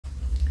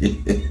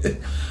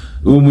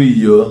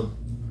Umuyo,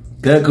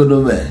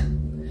 Kekonome.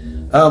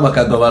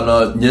 Maka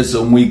Governor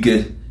Nyesom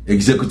Wike,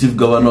 Executive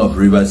Governor of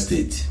Rivers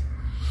State.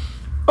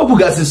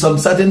 Opugasi some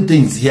certain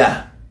things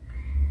here.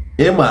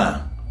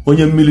 Emma,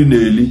 onye mmiri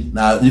na-eli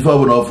na ife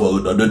ọbụla ọfọ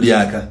ododo dị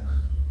aka.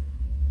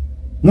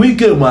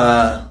 Wike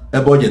ma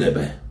ebe o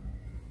jedebe.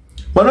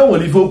 Mana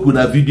nwere ife okwu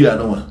na video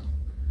anụnwa.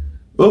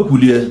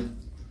 Okwulie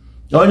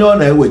onye ọ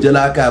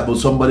na-ewejela aka bụ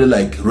somebody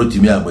like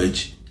Rotiimi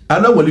Amaechi.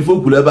 Ana nwere ife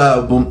okwu ebe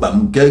a bụ mkpa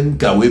nke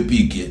nka wee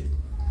pike.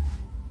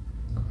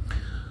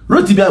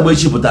 Rotiimi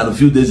Amaechi pụtara a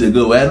few days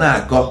ago wee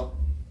na-akọ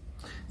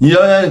ihe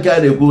onye nke a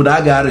na-ekwu na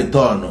a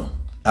ga-return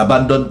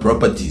abandoned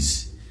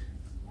properties.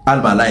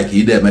 Alma like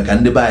ide eme ka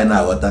ndị be anyị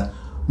na-aghọta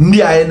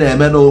ndị anyị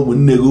na-eme na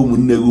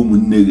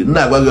ụmụnne gị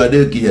nna agwa gị ọ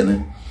dị ka ihe na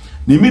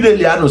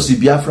immediately anụsi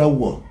Biafra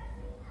war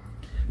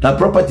na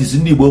properties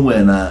ndị Igbo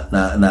nwere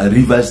na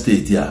River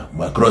State ya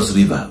ma Cross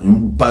River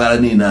mpaghara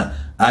niile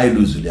anyị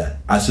lụzuru ya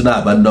asị na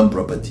abandoned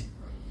property.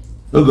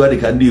 Oge ọ dị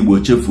ka ndị Igbo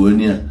chefuo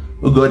onye ya,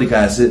 oge ọ dị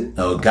ka asị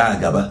na oge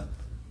agaba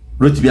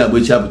Rotiimi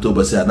Amaechi apụta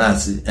ụbọchị a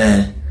na-asị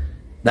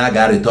na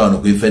aga return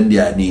kwa ife ndị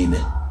a niile.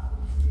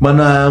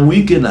 Mana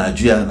Wike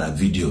na-ajụ ya na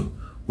video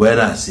wee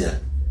na-asị ya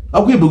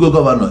ọkwa ibugo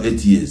gọvanọ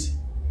 8 years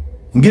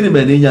ngịnị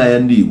mere inye anya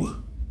ndị Igbo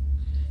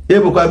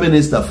ịbụkwa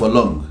minista for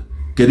long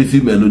kedu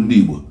female ndị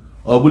Igbo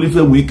ọ bụrụ ife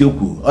Wike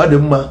kwu ọ dị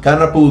mma ka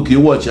arapụ ka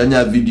iwọchị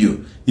anya video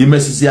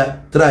imesisia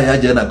try ya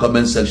jee na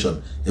comment section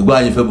ịgwa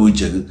anyị fe bụ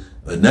uche gị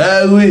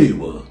na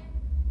Igbo.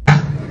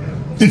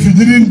 If you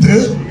didn't do,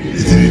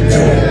 you didn't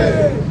do.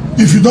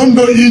 If you don't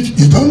know it,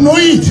 you don't know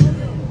it.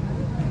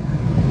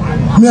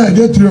 Me, I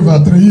get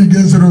 3/3, you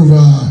get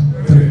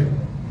 0/3.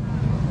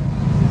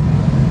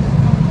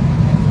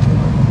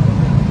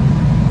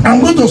 I'm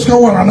going to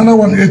score another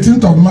one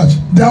 18th of March.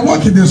 They are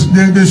lucky they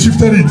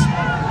shifted it.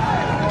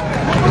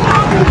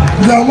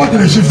 They are lucky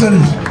they shifted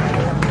it.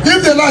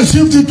 If they like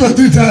shift it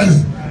 23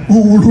 times, we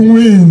will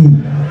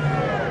win.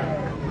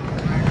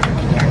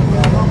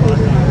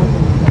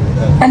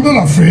 I'm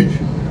not afraid.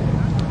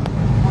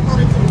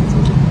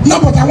 No,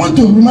 but I want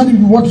to remind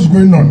you what is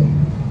going on.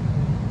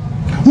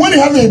 When you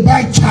have a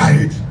bad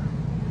child,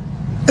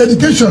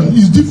 education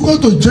is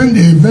difficult to change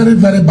a very,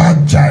 very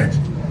bad child.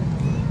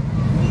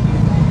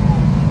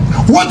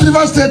 What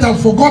Rivers State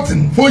has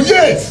forgotten for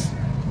years,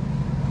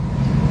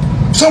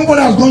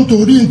 somebody has gone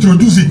to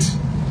reintroduce it.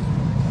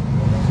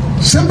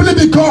 Simply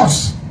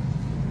because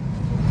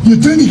you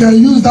think you can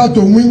use that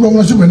to win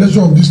governorship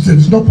election of this state.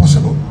 It's not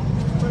possible.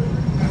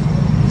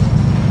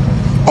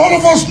 All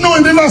of us know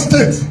in Rivers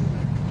State,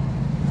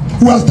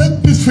 we have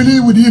stayed peacefully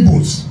with the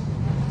Igbos.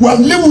 We have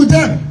lived with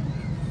them.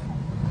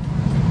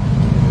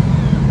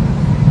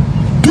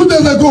 2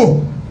 days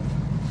ago,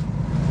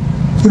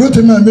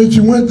 Rotiimi Amaechi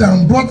went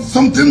and brought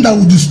something that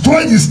would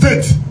destroy the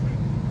state.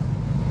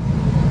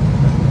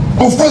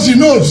 Of course he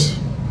knows.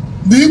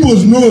 The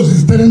Igbos knows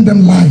he's telling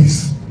them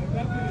lies.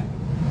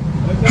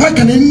 How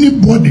can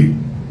anybody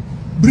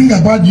bring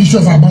about the issue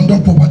of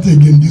abandoned property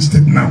again in this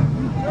state now?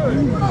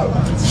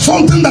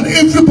 Something that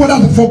everybody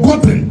has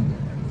forgotten.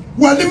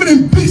 We are living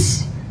in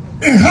peace,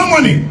 in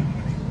harmony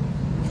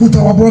with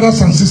our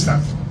brothers and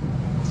sisters.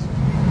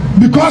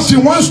 Because he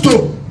wants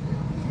to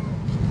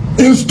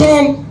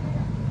install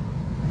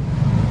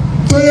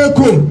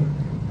code.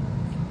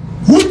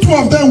 Who two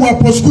of them were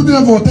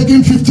prosecuting for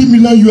taking $50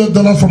 million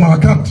from our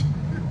account?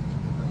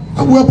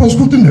 And we are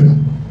prosecuting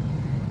them.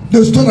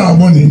 They stole our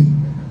money.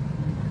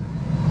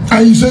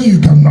 And you say you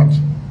cannot.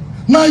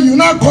 Now you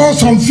now call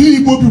some few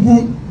Igbo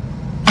people.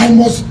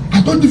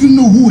 I don't even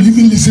know who will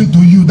even listen to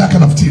you, that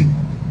kind of thing.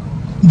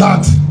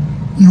 That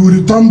you will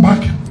return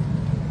back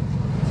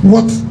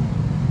what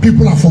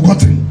people have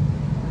forgotten.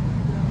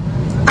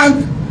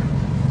 And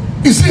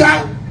you see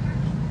how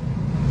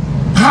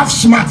half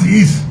smart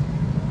he is.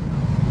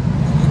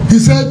 He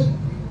said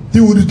he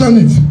would return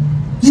it.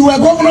 You were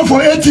governor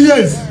for 8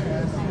 years.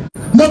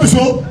 Not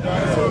so.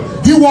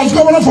 He was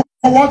governor for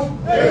what?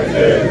 8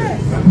 years.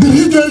 Did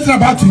he do anything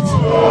about it?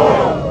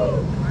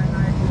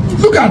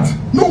 Look at,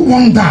 no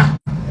wonder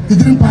he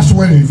didn't pass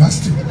well in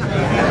university.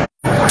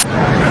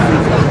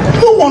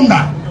 No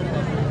wonder.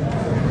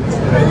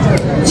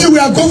 You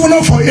were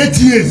governor for 8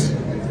 years.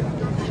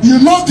 You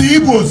love the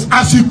Igbos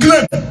as you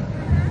claim.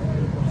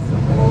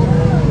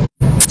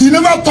 You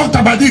never talked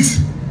about this.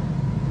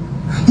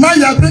 Now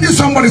you are bringing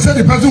somebody, said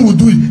the person would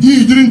do it.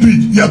 You didn't do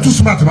it. You are too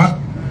smart, man.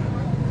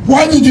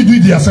 Why did you do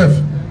it yourself?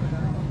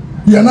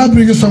 You are not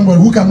bringing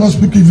somebody who cannot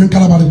speak even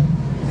Calabari.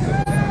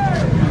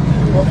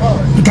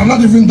 You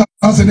cannot even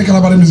dance any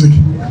Calabari music.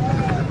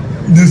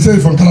 They say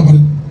from Calabari.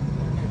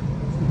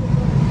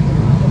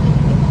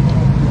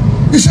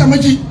 You say,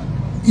 Amaechi,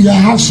 you are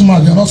half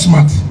smart, you are not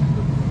smart.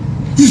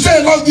 You say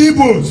you love the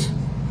Igbos,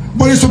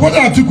 but you support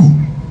Atiku.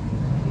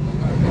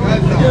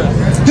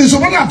 He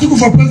supported Atiku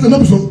for president,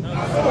 not so.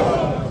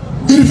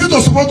 He refused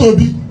to support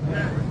Obi.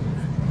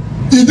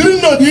 He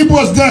didn't know the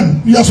Igbos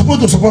then. You are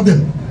supposed to support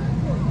them.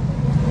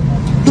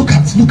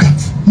 Look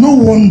at. No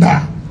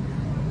wonder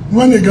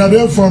when he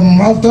graduated from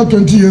after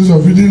 20 years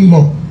of reading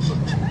law,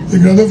 he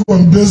graduated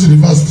from Base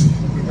University.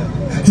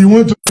 He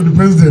went to the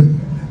president.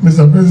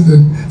 Mr.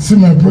 President, see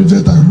my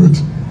project I wrote.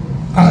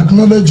 I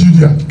acknowledge you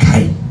there.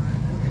 Kai.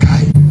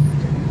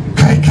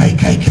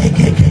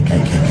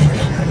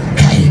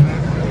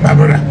 My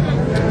brother,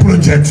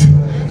 project.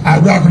 I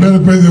will acknowledge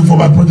the president for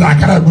my project. I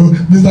cannot go.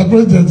 Mr.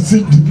 President, see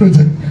the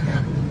project.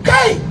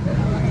 Kai.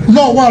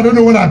 No, well, I don't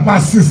know when I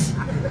pass this.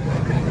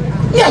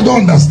 I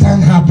don't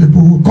understand how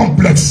people who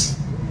complex.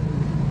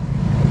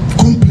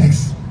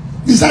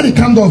 Is that the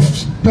kind of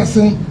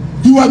person?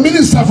 You were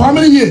minister for how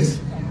many years?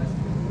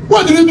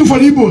 What did you do for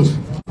the Igbos?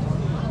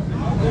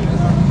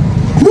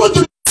 What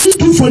did you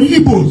do for the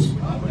Igbos?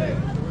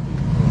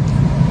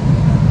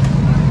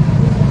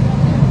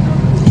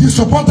 He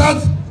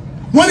supported,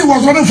 when he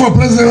was running for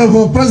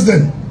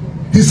president,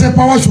 he said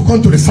power should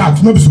come to the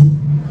south, not so.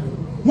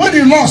 When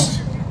he lost,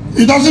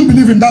 he doesn't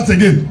believe in that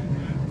again.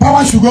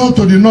 Power should go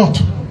to the north.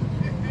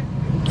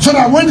 So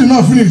that when the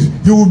north finish,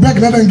 he will beg,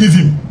 let them give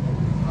him.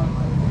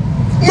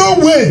 No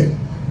way.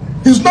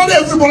 It's not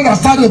everybody that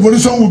started the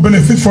revolution will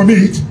benefit from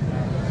it.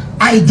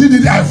 I did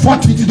it, I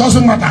fought it, it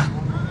doesn't matter.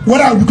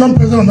 Whether I become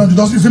president or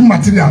not, it's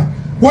immaterial.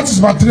 What is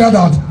material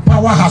that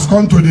power has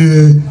come to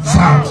the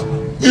south?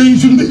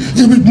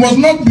 It must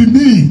not be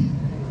me.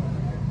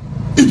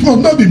 It must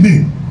not be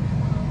me.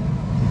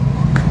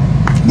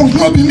 It must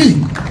not be me.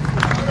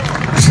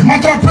 It's a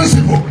matter of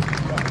principle.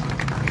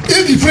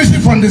 If the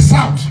friendship from the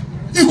south,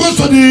 it goes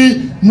to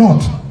the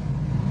north.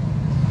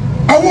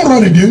 I won't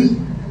run again.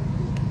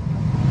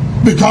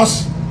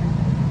 Because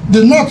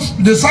the north,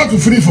 the south will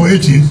free for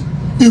 8 years.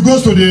 It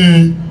goes to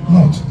the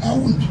north. I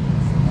won't.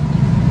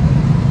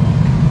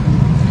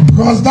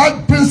 Because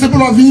that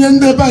principle of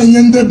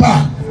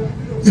Yendeba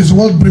is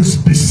what brings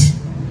peace.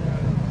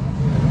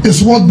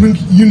 It's what brings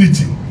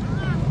unity.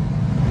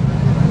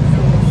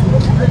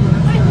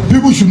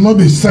 People should not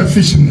be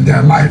selfish in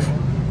their life.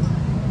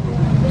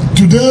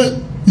 Today,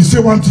 you say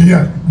one thing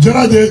here.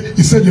 Gerard,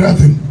 he said the other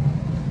thing.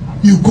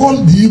 You call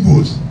the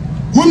Igbos,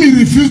 whom you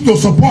refuse to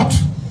support.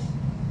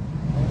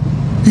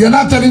 You are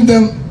not telling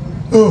them,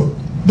 oh,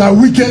 that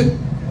Wike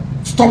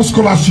stop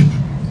scholarship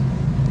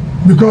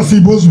because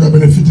Igbos were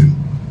benefiting.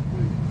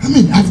 I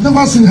mean, I've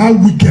never seen how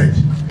wicked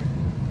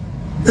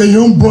a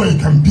young boy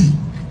can be.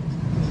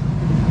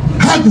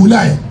 How could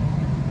I?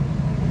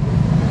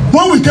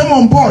 When we came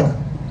on board,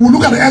 we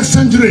look at the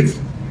exchange rate.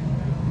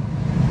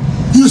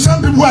 You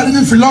send people who are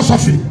reading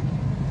philosophy,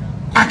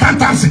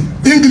 accountancy,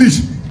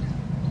 English,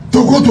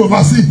 to go to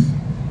overseas,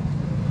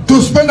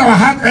 to spend our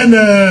heart and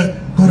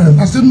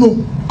I said,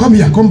 no. Come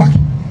here, come back.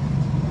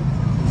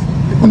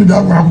 Come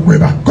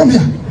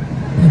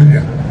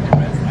here.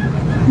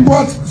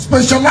 But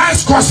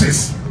specialized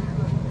courses,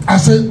 I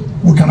said,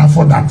 we can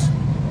afford that.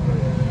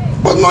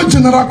 But not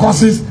general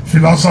courses,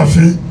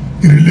 philosophy,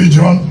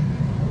 religion,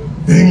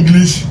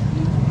 English,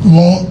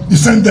 law, you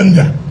send them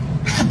there.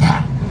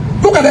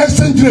 Look at the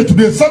exchange rate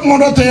today,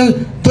 $700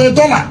 to $1.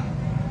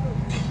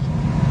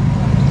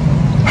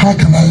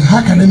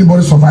 How can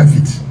anybody survive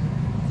it?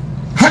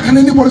 How can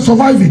anybody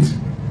survive it?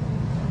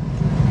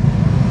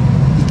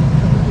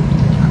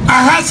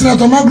 I heard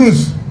Senator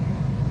Magnus.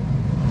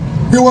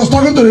 He was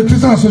talking to the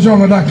Christian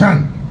Association of that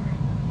can.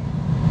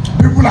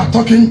 People are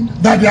talking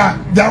that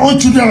their own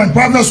children are in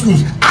private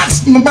schools.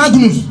 Ask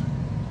Magnus,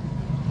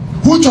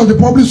 which of the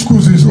public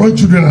schools his own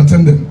children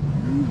attended?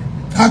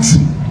 Ask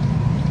him.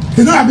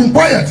 You know, I've been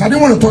quiet. I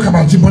didn't want to talk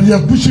about him, but he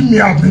was pushing me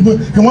out. He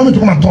wanted me to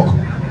come and talk.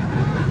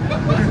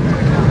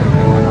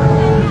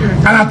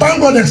 And I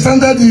thank God they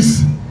extended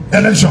this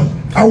election.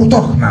 I will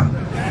talk now.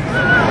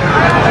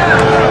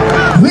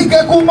 You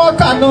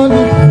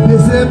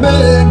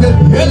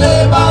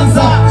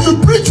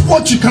preach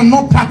what you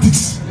cannot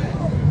practice.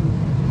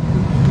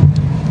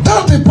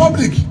 Tell the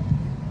public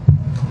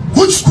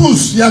which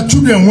schools your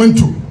children went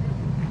to.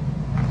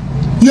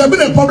 You have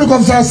been a public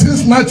officer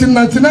since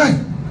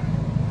 1999.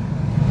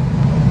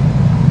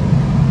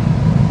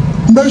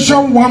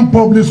 Mention one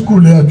public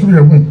school your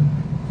children went.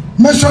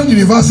 Mention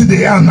university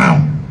they are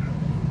now.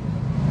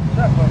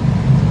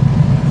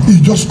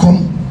 You just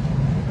come.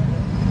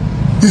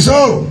 He said,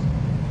 oh,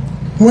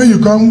 when you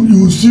come,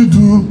 you will still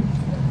do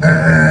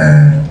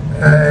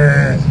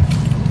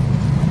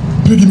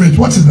pilgrimage.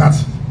 What is that?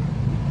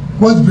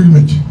 What's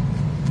pilgrimage?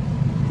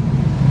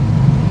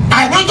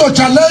 I want to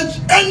challenge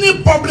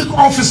any public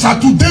officer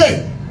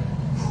today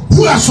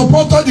who has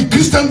supported the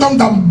Christendom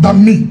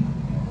than me.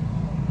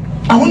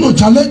 I want to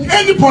challenge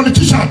any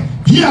politician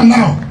here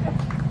now,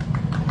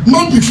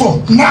 not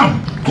before, now,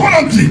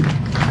 currently,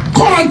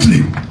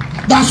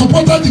 that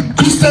supported the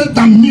Christian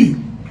than me,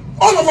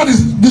 all over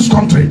this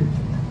country.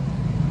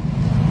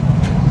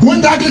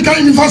 When the Anglican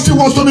University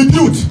was to be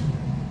built,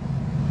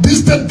 this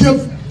state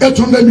gave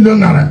 800 million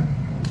naira.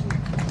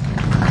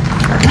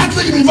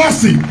 Catholic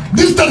University,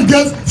 this state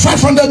gave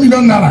 500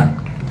 million naira.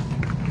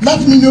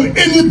 Let me know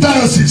any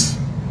diocese,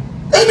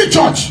 any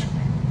church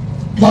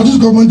that this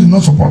government did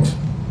not support.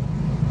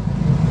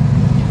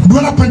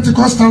 Whether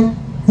Pentecostal,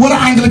 whether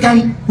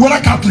Anglican,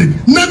 whether Catholic,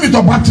 name it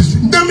or Baptist,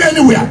 name it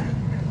anywhere.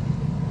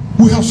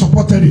 We have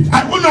supported it.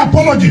 I owe no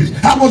apologies.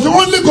 I was the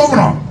only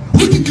governor who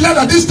who declared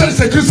that this state is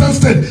a Christian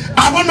state.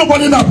 I want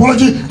nobody in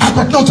apology. I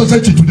got no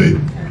society today.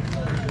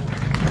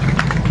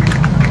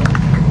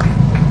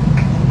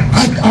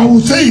 I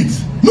will say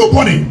it.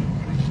 Nobody.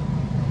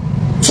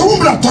 So when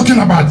we are talking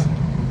about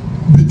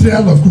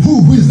betrayal of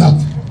who is that?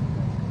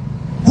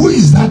 Who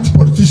is that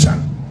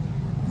politician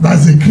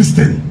that's a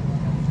Christian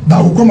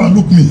that will come and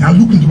look me and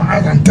look into my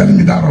eyes and tell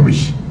me that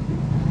rubbish?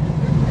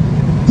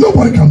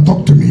 Nobody can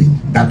talk to me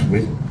that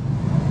way.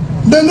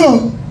 They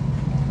know.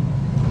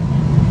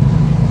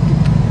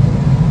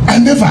 I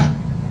never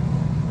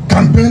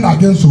campaigned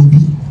against Obi.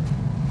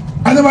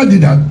 I never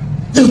did that.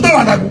 It's not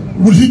like I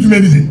would he do me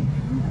anything.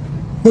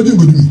 What do you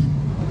go to me?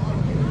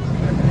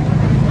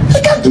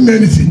 He can't do me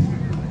anything.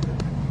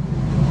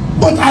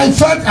 But I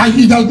felt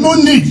he has no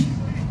need.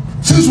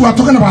 Since we are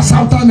talking about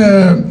Southern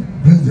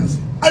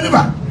presidency, I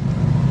never.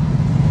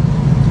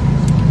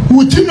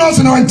 Within us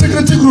in our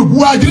integrity group,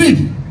 we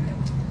agreed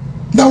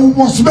that we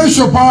must make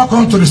sure power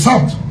comes to the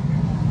South.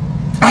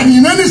 And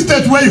in any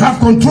state where you have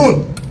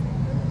control,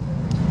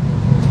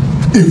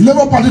 if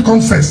Labour Party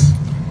comes first,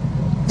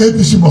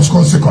 APC must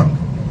come second.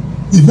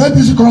 If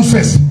APC comes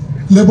first,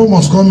 Labour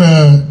must come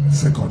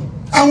second.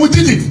 And we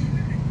did it.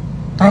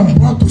 I'm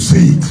proud to say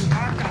it.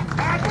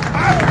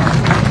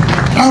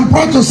 I'm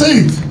proud to say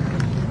it.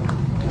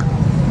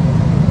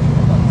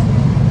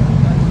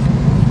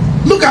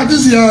 Look at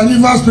these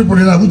Rivers people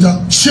in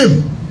Abuja.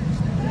 Shame.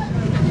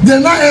 They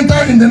now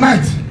enter in the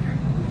night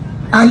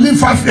and leave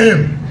 5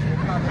 a.m.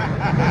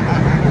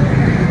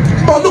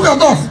 But look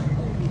at us.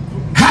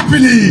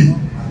 Happily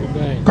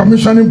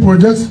commissioning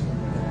projects.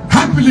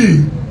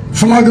 Happily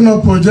flagging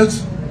up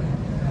projects.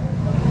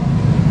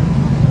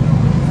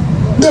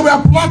 They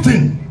were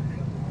plotting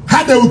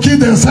how they will kill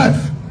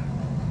themselves.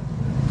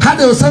 How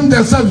they will send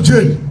themselves to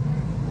jail.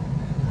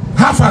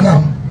 How far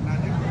now?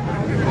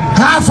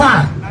 How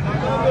far?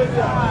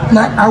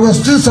 Now, I will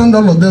still send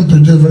all of them to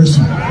jail very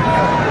soon.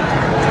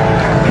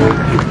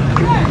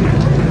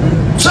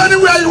 So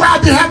anywhere you are,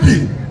 be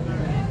happy.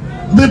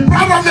 Be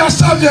proud of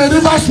yourself, you're a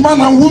Rivers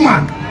man and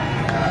woman.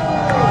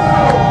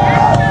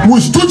 We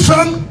stood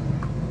firm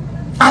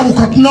and will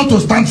continue to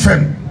stand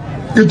firm.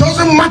 It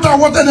doesn't matter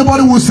what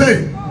anybody will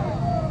say.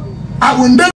 I will never